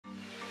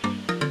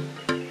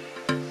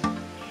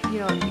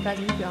know, you guys,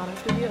 to be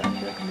honest with you, I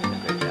feel like I'm doing a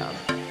great job.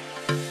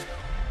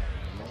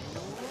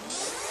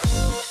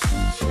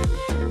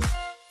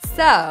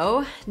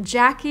 So,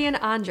 Jackie and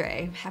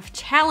Andre have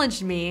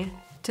challenged me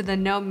to the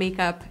no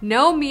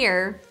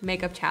mirror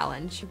makeup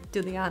challenge.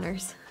 Do the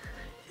honors.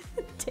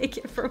 Take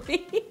it from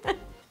me.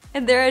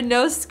 And there are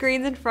no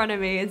screens in front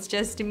of me. It's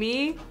just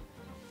me,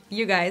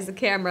 you guys, the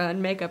camera,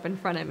 and makeup in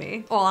front of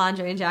me. Well,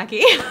 Andre and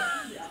Jackie.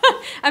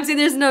 I'm saying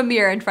there's no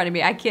mirror in front of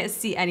me. I can't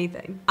see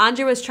anything.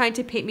 Andre was trying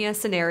to paint me a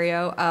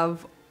scenario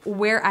of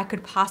where I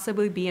could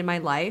possibly be in my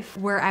life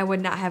where I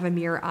would not have a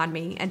mirror on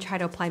me and try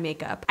to apply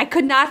makeup. I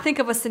could not think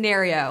of a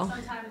scenario.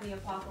 Sometime in the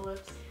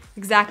apocalypse.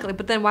 Exactly,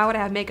 but then why would I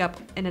have makeup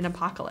in an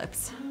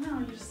apocalypse? I don't know,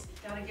 you just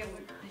gotta get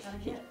what you gotta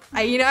get.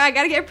 I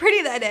gotta get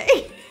pretty that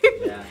day.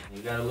 Yeah,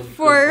 you gotta look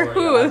for good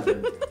who? for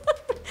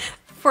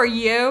your For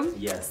you?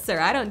 Yes. Sir,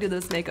 I don't do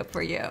this makeup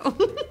for you.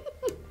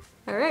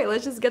 All right,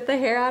 let's just get the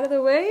hair out of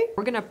the way.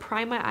 We're gonna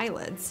prime my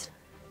eyelids.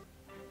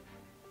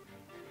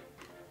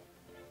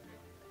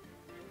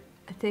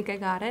 I think I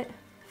got it.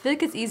 I feel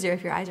like it's easier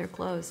if your eyes are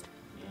closed.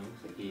 Yeah,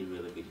 looks like you did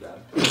a really good job.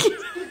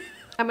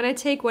 I'm gonna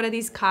take one of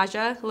these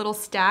Kaja little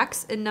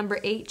stacks in number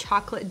 8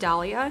 Chocolate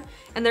Dahlia.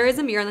 And there is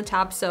a mirror on the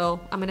top,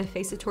 so I'm gonna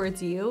face it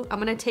towards you. I'm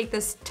gonna take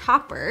this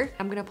topper.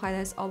 I'm gonna apply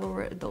this all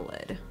over the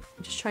lid.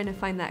 I'm just trying to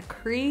find that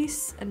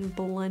crease and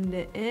blend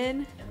it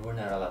in. And we're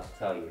not allowed to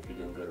tell you if you're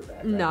doing good or bad,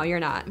 right? No,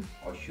 you're not.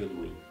 Or should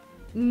we?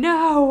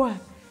 No!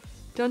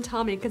 Don't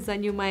tell me, because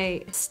then you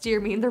might steer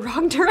me in the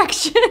wrong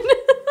direction.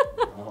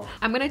 Oh.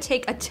 I'm gonna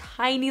take a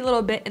tiny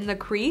little bit in the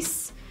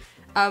crease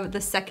of the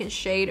second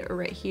shade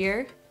right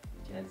here.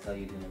 Can I tell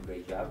you doing a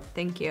great job?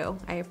 Thank you,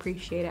 I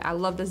appreciate it. I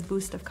love this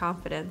boost of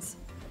confidence.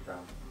 No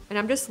problem. And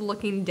I'm just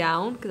looking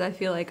down because I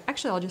feel like,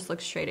 actually I'll just look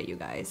straight at you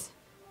guys.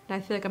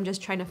 And I feel like I'm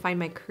just trying to find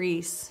my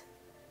crease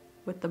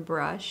with the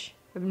brush.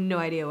 I have no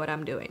idea what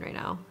I'm doing right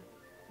now.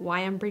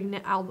 Why I'm bringing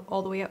it out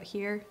all the way out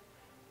here.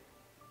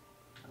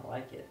 I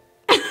like it.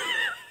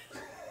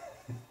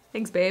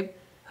 Thanks, babe.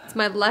 It's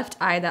my left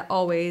eye that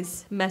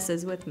always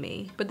messes with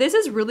me. But this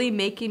is really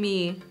making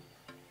me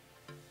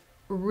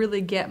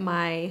really get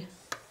my,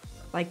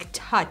 like,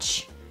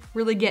 touch.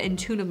 Really get in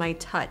tune with my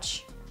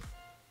touch.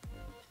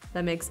 If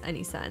that makes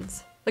any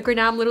sense. Like right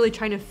now, I'm literally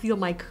trying to feel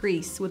my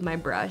crease with my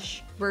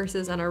brush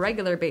versus on a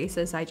regular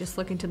basis, I just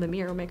look into the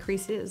mirror where my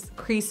crease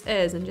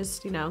is and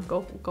just, you know,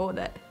 go with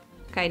it.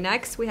 Okay,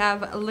 next we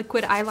have a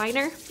liquid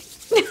eyeliner.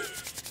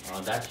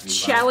 Oh, that should be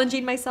fun.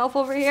 Challenging myself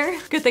over here.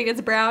 Good thing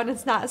it's brown,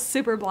 it's not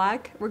super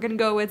black. We're gonna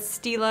go with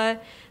Stila,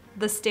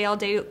 the Stale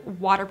Day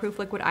Waterproof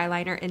Liquid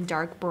Eyeliner in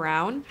dark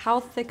brown. How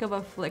thick of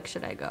a flick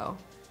should I go?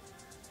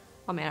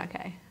 Oh man,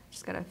 okay.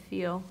 Just gotta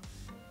feel.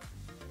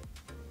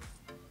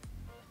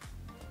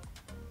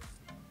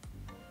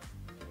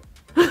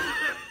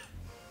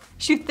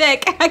 Shoot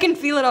thick, I can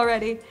feel it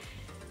already.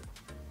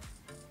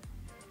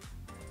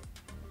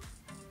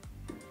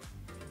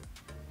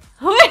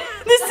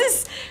 This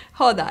is,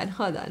 hold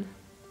on.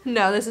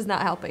 No, this is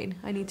not helping.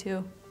 I need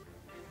to.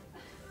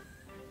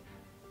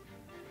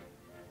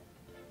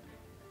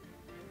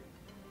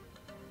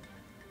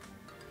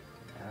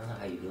 I don't know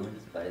how you're doing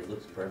this, but it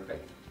looks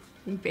perfect.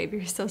 Babe,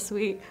 you're so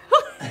sweet.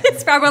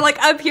 It's probably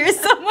like up here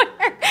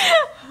somewhere.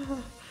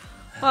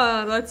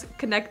 Let's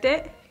connect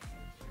it.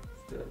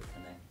 Let's do it. Connect.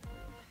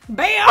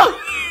 Bam!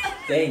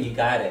 Dang, you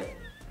got it.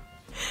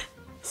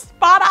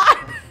 Spot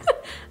on!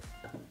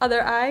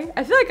 Other eye.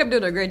 I feel like I'm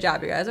doing a great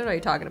job, you guys. I don't know what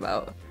you're talking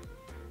about.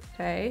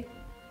 Okay.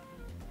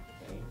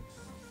 Okay.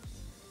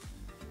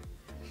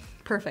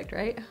 Perfect,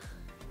 right?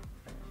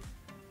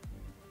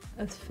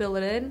 Let's fill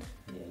it in.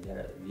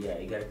 Yeah,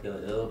 you gotta feel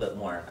it a little bit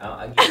more.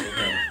 I'll give you a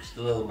hint, just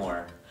a little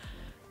more.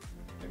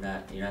 You're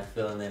not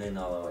filling it in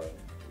all the way.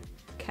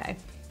 Okay.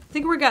 I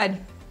think we're good.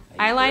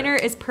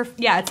 Eyeliner is perfect.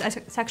 Yeah,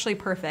 it's actually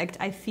perfect.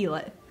 I feel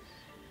it.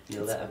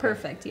 Feel that? Okay.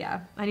 Perfect,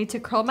 yeah. I need to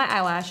curl my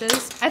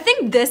eyelashes. I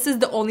think this is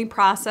the only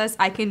process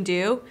I can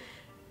do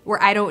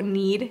where I don't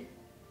need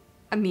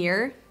a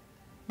mirror.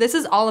 This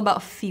is all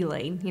about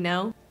feeling, you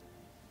know?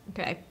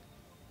 Okay.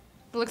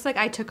 It looks like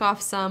I took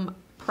off some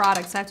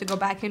products. I have to go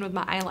back in with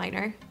my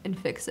eyeliner and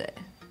fix it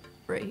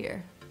right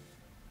here.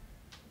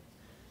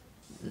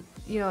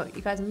 You know,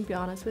 you guys, I'm gonna be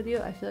honest with you.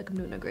 I feel like I'm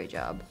doing a great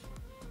job.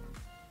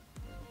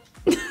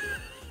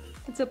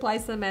 Let's apply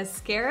some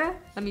mascara.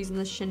 I'm using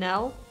the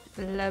Chanel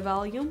Le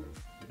Volume.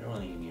 You don't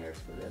really need mirrors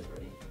for this,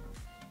 right?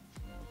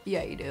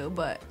 Yeah, you do,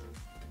 but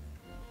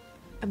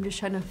I'm just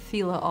trying to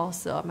feel it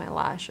also on my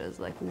lashes,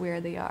 like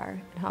where they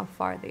are and how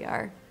far they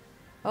are.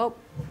 Oh,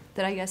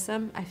 did I guess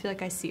them? I feel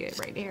like I see it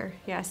right here.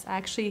 Yes, I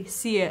actually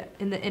see it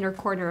in the inner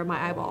corner of my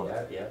eyeball.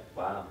 Yeah.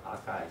 Wow.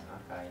 Okay.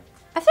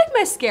 I think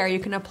mascara you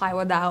can apply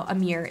without a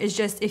mirror. It's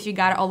just if you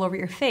got it all over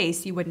your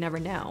face, you would never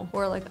know.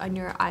 Or like on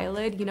your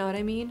eyelid, you know what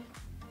I mean?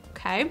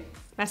 Okay,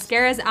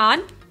 mascara is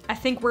on. I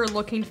think we're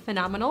looking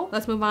phenomenal.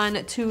 Let's move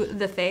on to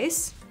the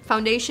face.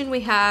 Foundation, we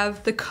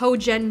have the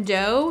Kojen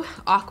Do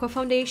Aqua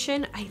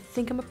Foundation. I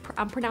think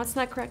I'm pronouncing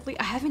that correctly.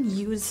 I haven't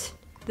used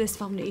this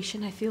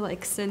foundation, I feel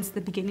like, since the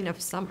beginning of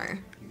summer.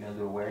 You gonna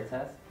do a wear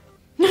test?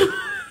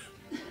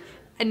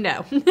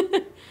 No.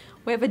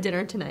 We have a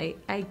dinner tonight.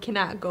 I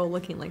cannot go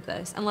looking like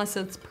this unless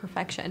it's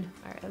perfection.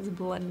 All right, let's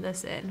blend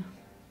this in.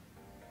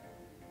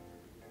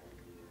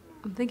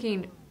 I'm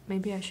thinking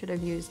maybe I should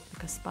have used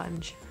like a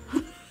sponge.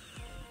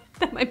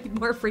 That might be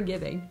more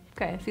forgiving.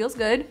 Okay, it feels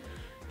good.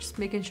 Just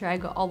making sure I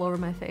go all over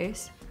my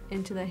face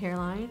into the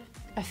hairline.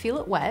 I feel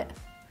it wet,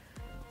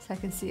 so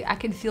I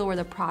can feel where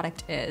the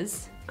product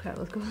is. Okay,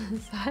 let's go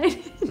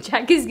inside.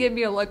 Jackie's giving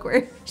me a look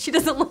where she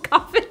doesn't look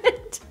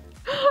confident.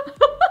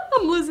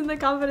 I'm losing the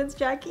confidence,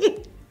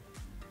 Jackie.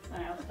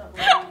 Sorry, I'll stop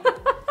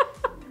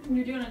looking.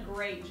 You're doing a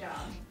great job.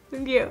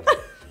 Thank you.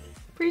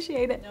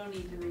 Appreciate it. No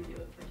need to redo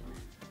it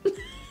for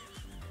tonight.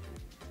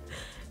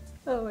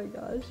 Oh my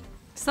gosh.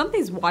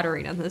 Something's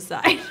watering on this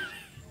side.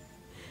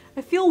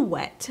 I feel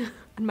wet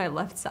on my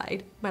left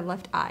side, my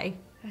left eye.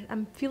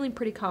 I'm feeling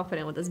pretty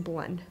confident with this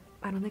blend.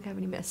 I don't think I have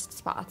any missed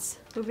spots.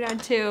 Moving on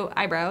to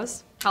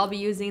eyebrows. I'll be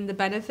using the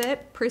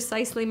Benefit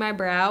Precisely My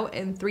Brow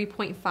in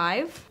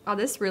 3.5. Oh,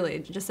 this really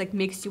just like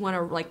makes you want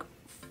to like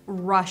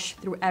rush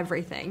through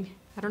everything.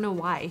 I don't know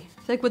why.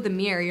 I feel like with the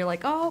mirror, you're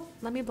like, oh,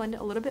 let me blend it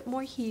a little bit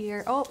more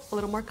here. Oh, a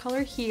little more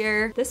color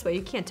here. This way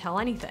you can't tell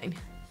anything,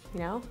 you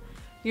know?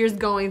 You're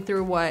just going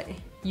through what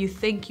you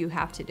think you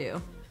have to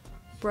do.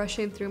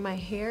 Brushing through my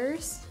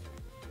hairs.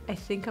 I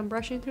think I'm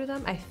brushing through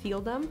them. I feel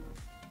them.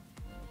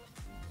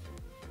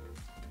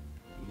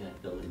 You're gonna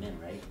fill them in,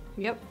 right?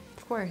 Yep,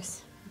 of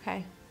course.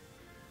 Okay.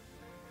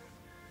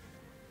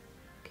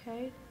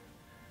 Okay.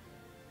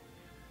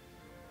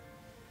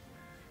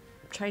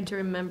 I'm trying to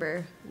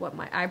remember what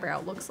my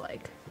eyebrow looks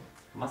like.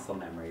 Muscle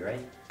memory,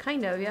 right?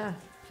 Kind of, yeah.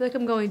 I feel like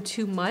I'm going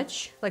too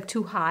much, like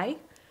too high,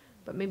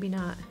 but maybe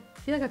not. I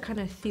feel like I kind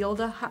of feel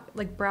the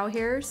like brow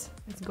hairs.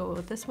 Let's go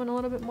with this one a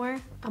little bit more.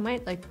 I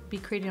might like be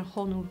creating a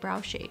whole new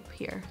brow shape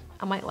here.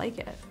 I might like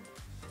it.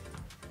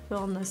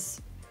 Fill in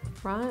this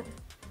front.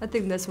 I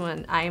think this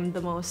one I am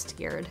the most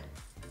scared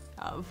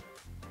of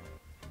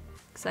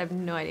because I have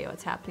no idea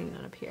what's happening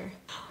up here.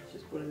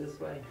 Just put it this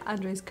way.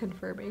 Andre's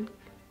confirming.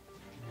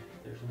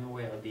 There's no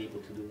way I'll be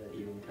able to do that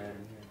even if I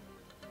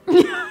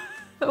had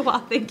here. Wow,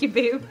 thank you,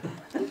 babe.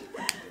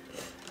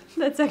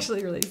 That's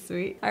actually really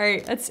sweet. All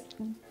right, let's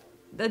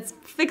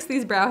fix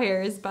these brow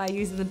hairs by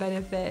using the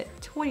Benefit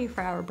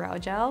 24-hour brow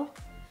gel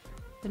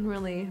and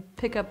really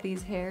pick up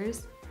these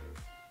hairs.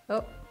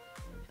 Oh,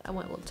 I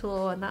went a little too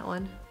low on that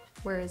one.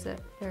 Where is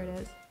it? There it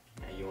is.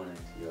 Yeah, you wanted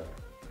to do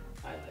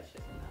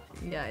eyelashes on that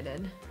one. Yeah, I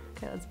did.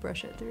 Okay, let's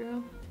brush it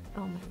through.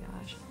 Oh my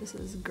gosh, this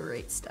is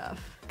great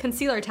stuff.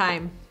 Concealer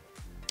time.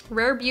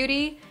 Rare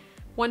Beauty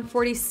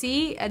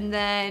 140C and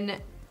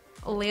then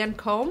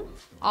Lancome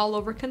all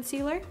over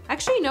concealer.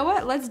 Actually, you know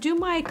what? Let's do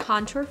my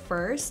contour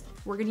first.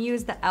 We're gonna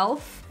use the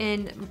e.l.f.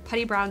 in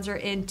Putty Bronzer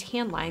in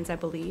Tan Lines, I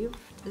believe.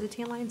 Is it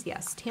Tan Lines?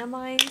 Yes, Tan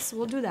Lines.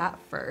 We'll do that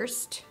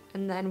first,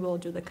 and then we'll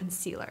do the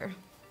concealer.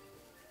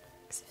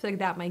 I feel like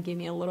that might give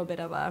me a little bit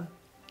of an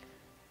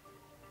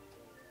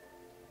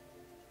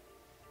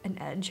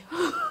edge.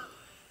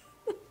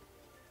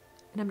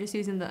 And I'm just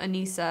using the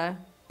Anissa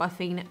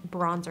Buffing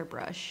Bronzer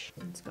Brush.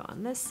 Let's go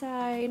on this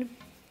side.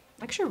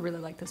 I actually really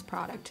like this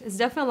product. It's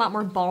definitely a lot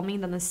more balmy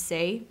than the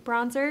Say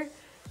bronzer,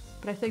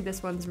 but I think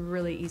this one's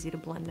really easy to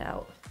blend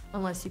out,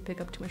 unless you pick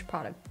up too much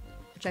product,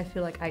 which I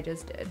feel like I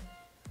just did.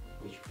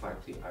 Which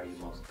part are you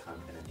most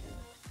confident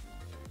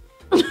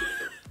in?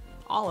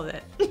 All of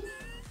it.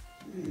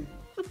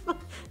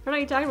 What are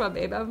you talking about,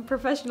 babe? I'm a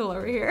professional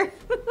over here.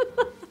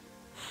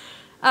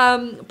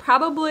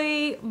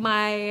 Probably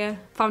my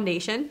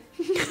foundation.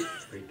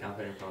 Pretty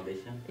confident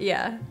foundation?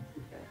 Yeah.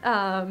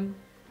 Okay.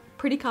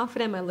 Pretty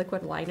confident in my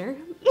liquid liner.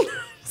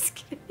 Just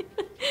kidding.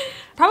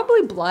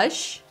 Probably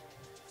blush.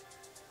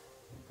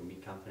 You can be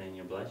confident in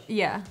your blush?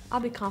 Yeah, I'll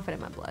be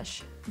confident in my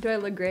blush. Do I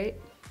look great?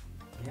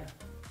 Yeah.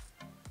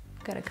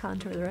 Gotta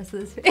contour the rest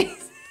of this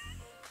face.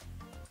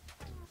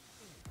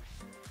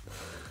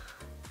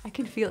 I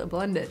can feel it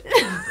blended.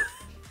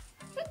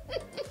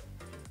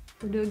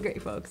 We're doing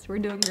great, folks. We're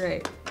doing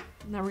great.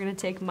 Now we're gonna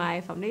take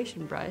my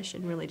foundation brush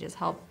and really just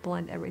help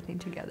blend everything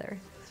together.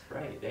 That's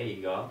right. There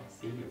you go.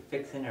 See, you're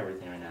fixing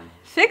everything right now.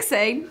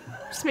 Fixing?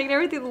 Just making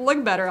everything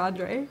look better,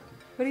 Andre.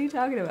 What are you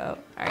talking about?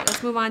 All right,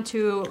 let's move on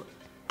to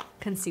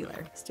concealer.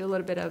 Let's do a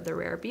little bit of the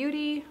Rare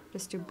Beauty,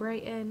 just to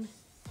brighten.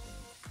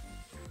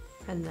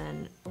 And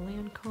then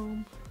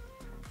Lancome.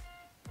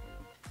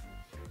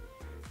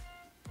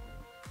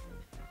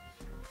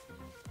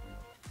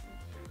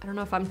 I don't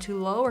know if I'm too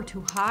low or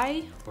too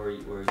high. Where are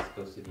you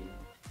supposed to be?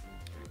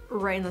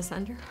 Right in the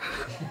center.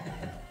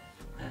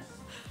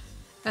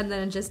 And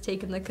then just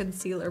taking the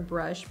concealer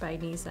brush by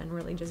Nisa and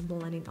really just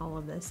blending all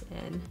of this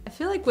in. I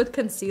feel like with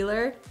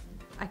concealer,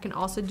 I can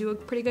also do a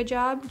pretty good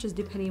job, just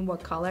depending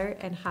what color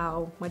and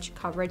how much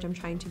coverage I'm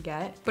trying to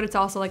get. But it's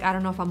also like, I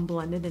don't know if I'm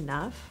blended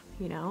enough,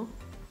 you know?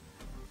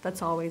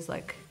 That's always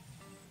like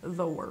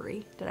the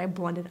worry. Did I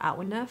blend it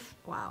out enough?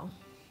 Wow.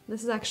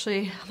 This is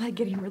actually, I'm like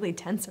getting really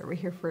tense over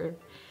here for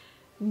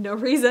no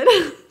reason.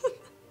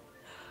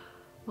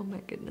 Oh my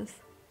goodness.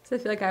 So I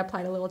feel like I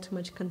applied a little too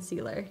much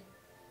concealer.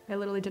 I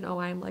literally don't know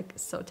why I'm like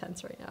so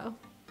tense right now.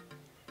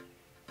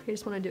 I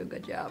just want to do a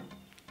good job.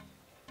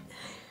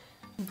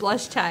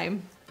 Blush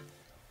time.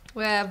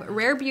 We have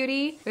Rare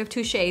Beauty. We have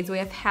 2 shades. We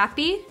have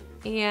Happy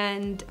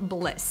and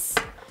Bliss.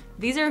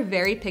 These are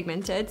very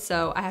pigmented,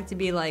 so I have to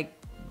be like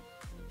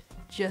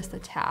just a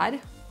tad.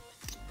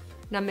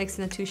 Now I'm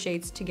mixing the 2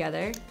 shades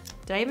together.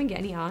 Did I even get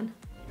any on?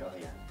 Oh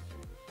yeah.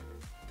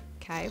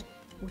 Okay,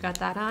 we got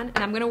that on. And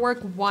I'm gonna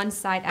work one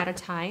side at a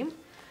time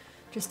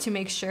just to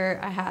make sure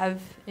I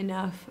have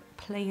enough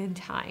playing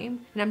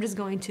time. And I'm just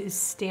going to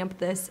stamp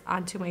this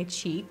onto my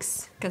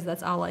cheeks because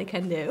that's all I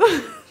can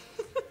do.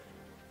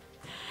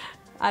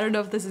 I don't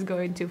know if this is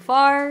going too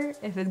far,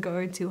 if it's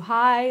going too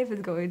high, if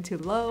it's going too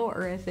low,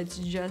 or if it's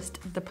just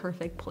the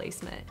perfect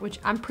placement, which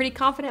I'm pretty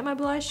confident in my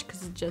blush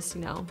because it's just,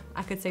 you know,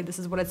 I could say this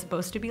is what it's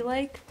supposed to be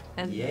like.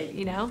 And, yeah,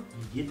 you know?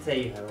 You did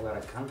say you had a lot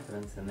of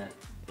confidence in it.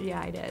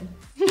 Yeah, I did.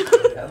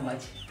 How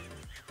much?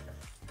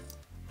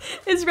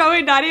 It's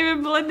probably not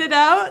even blended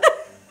out.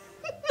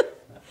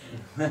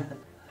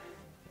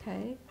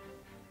 Okay.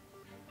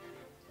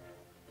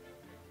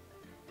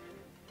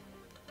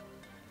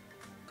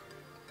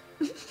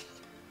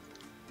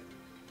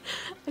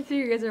 I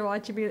think you guys are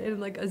watching me in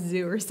like a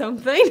zoo or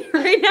something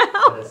right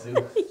now. A zoo?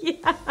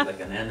 Yeah.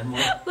 Like an animal?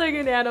 Like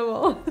an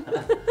animal.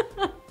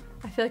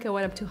 I feel like I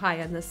went up too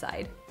high on this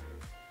side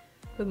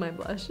with my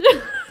blush.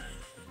 What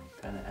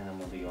kind of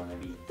animal do you want to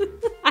be?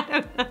 I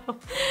don't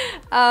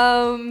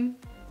know.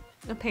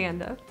 A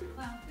panda.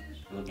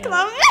 Clownfish.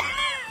 Clownfish.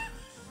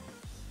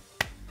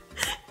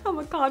 I'm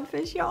a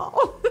codfish,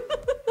 y'all.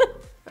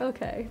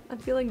 Okay, I'm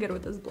feeling good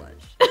with this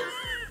blush.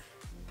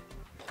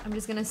 I'm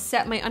just gonna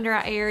set my under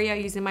eye area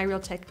using my Real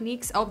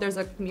Techniques. Oh, there's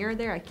a mirror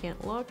there, I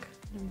can't look.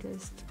 I'm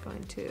just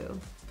going to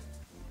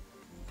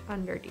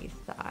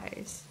underneath the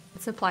eyes.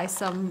 Let's apply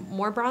some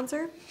more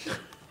bronzer,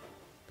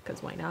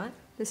 because why not?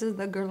 This is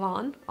the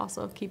Guerlain,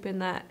 also keeping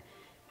that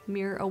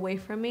mirror away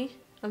from me.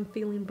 I'm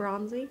feeling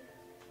bronzy.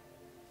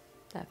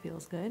 That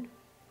feels good.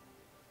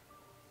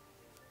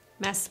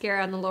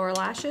 Mascara on the lower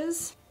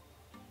lashes.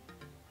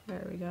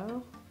 There we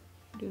go.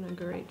 Doing a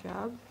great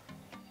job.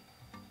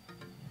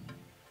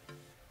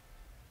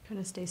 Trying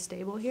to stay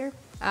stable here.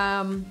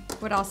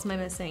 What else am I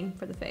missing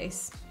for the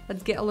face?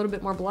 Let's get a little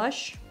bit more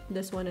blush.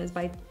 This one is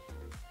by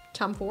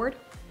Tom Ford.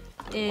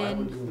 Why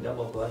would you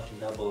double blush and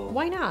double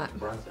Why not?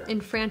 bronzer?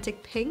 In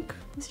Frantic Pink.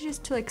 This is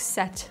just to like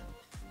set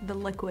the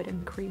liquid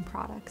and cream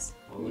products.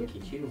 Well, look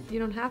at you. You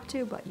don't have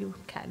to, but you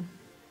can.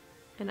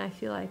 And I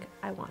feel like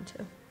I want to.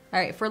 All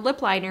right, for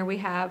lip liner, we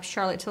have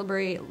Charlotte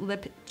Tilbury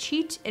Lip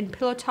Cheat in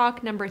Pillow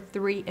Talk number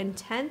 3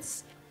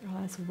 Intense. Oh,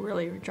 that's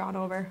really drawn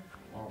over.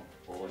 Oh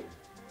boy.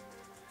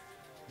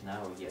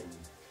 Now we're getting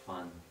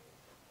fun.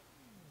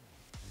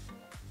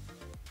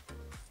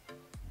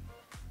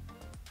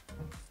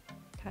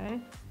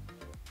 Okay.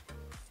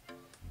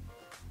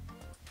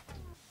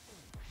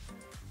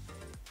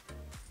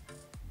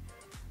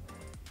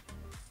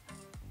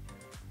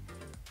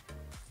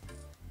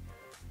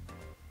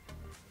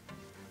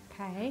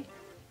 Okay.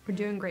 We're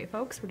doing great,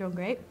 folks. We're doing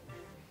great.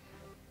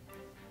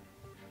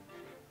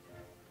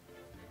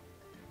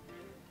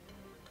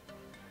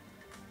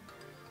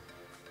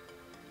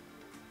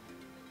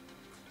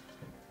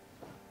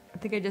 I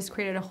think I just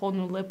created a whole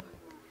new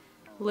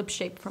lip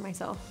shape for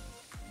myself.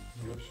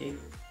 Lip shape?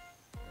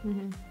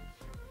 Mm-hmm.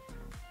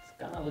 It's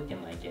kind of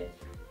looking like it.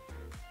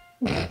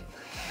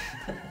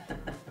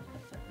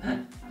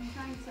 I'm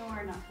trying so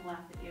hard not to laugh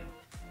at you.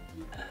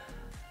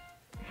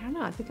 I don't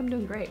know. I think I'm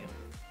doing great.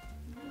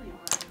 You really are.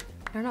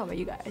 I don't know about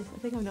you guys. I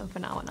think I'm doing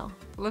phenomenal.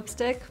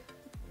 Lipstick,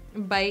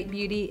 Bite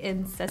Beauty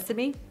in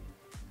Sesame.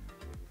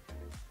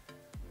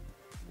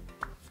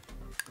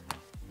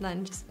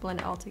 Then just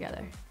blend it all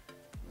together.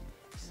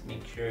 Just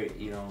make sure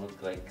you don't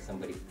look like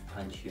somebody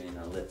punched you in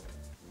the lip.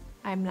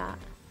 I'm not.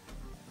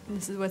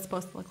 This is what it's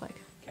supposed to look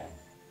like. Okay.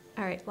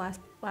 All right, last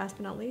but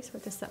not least, we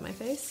have to set my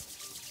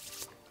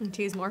face. And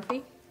to use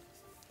Morphe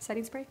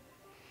setting spray.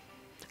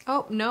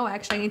 Oh, no,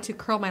 actually I need to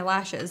curl my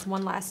lashes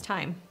one last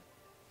time.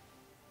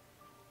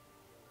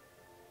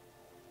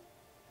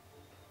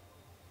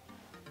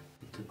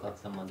 You took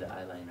off some of the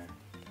eyeliner.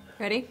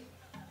 Ready?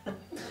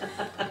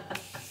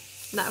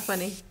 Not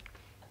funny.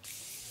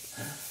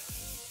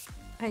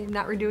 I am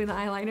not redoing the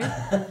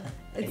eyeliner.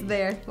 It's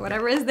there.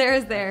 Whatever is there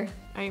is there.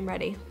 I am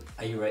ready.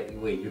 Are you ready?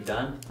 Wait, you're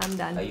done? I'm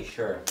done. Are you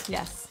sure?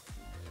 Yes.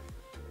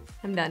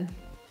 I'm done.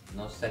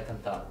 No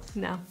second thoughts?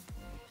 No.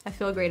 I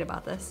feel great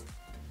about this.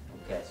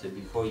 Okay, so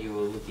before you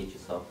look at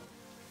yourself,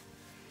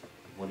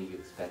 what are you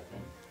expecting?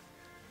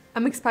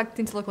 I'm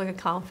expecting to look like a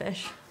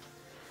clownfish,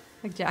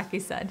 like Jackie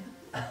said.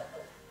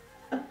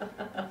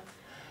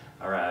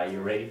 Alright, are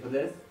you ready for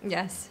this?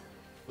 Yes.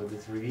 For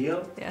this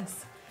reveal?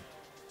 Yes.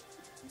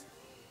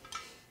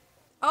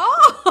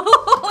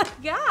 Oh my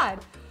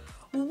god!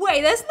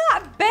 Wait, that's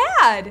not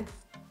bad!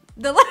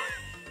 The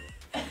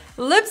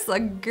lips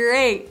look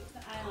great. The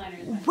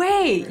eyeliner is my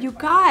Wait, favorite you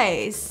part.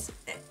 guys,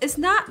 it's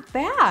not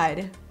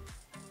bad.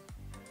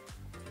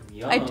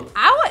 Yum.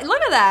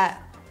 Look at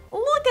that.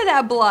 Look at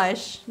that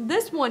blush.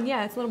 This one,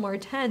 yeah, it's a little more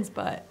intense,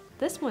 but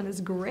this one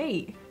is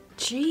great.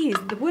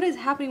 Jeez, what is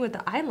happening with the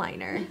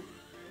eyeliner?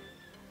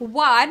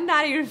 Wow, I did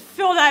not even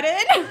fill that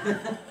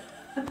in.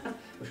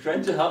 We're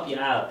trying to help you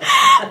out.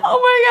 Oh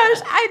my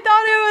gosh, I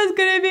thought it was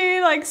gonna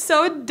be like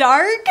so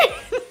dark.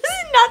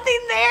 There's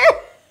nothing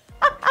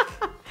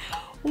there.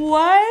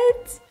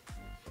 What?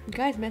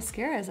 Guys,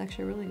 mascara is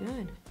actually really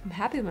good. I'm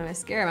happy with my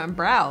mascara. My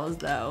brows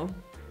though.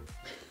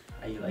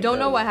 Like Don't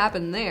know what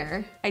happened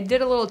there. I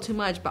did a little too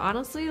much, but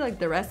honestly, like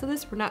the rest of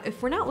this,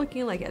 if we're not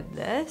looking like at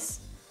this,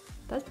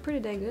 that's pretty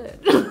dang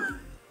good.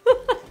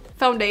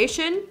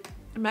 Foundation,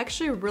 I'm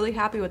actually really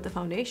happy with the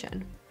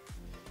foundation.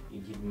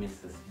 You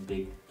missed this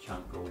big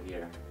chunk over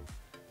here.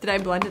 Did I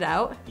blend it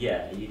out?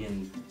 Yeah, you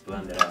didn't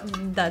blend it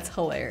out. That's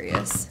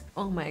hilarious.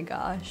 Oh my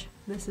gosh,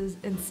 this is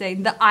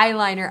insane. The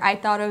eyeliner, I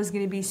thought it was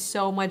gonna be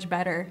so much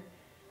better.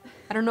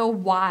 I don't know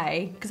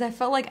why, because I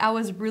felt like I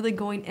was really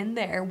going in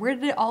there. Where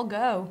did it all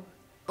go?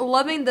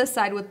 Loving this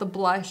side with the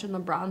blush and the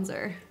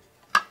bronzer.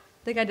 I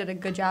think I did a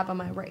good job on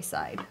my right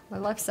side. My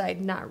left side,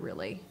 not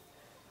really.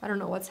 I don't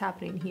know what's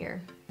happening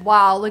here.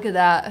 Wow, look at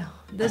that.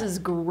 This is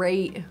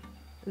great.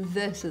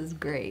 This is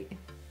great.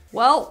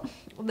 Well,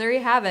 there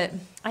you have it.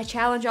 I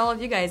challenge all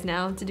of you guys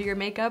now to do your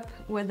makeup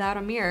without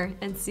a mirror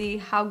and see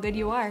how good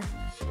you are.